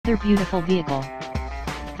Another beautiful vehicle.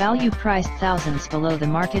 Value priced thousands below the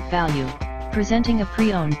market value, presenting a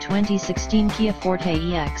pre-owned 2016 Kia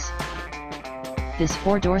Forte EX. This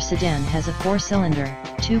four-door sedan has a four-cylinder,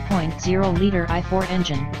 2.0-liter i4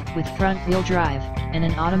 engine, with front-wheel drive, and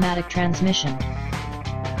an automatic transmission.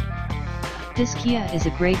 This Kia is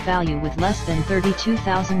a great value with less than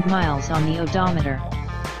 32,000 miles on the odometer.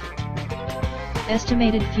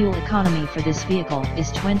 Estimated fuel economy for this vehicle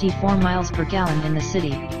is 24 miles per gallon in the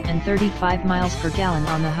city, and 35 miles per gallon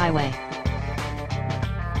on the highway.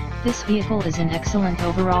 This vehicle is in excellent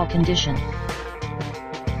overall condition.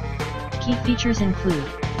 Key features include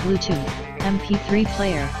Bluetooth, MP3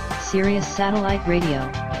 player, Sirius satellite radio,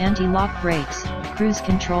 anti-lock brakes, cruise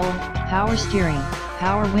control, power steering,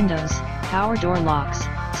 power windows, power door locks,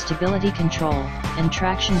 stability control, and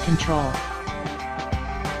traction control.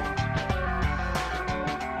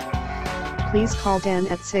 Please call Dan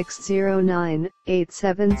at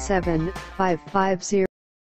 609-877-550.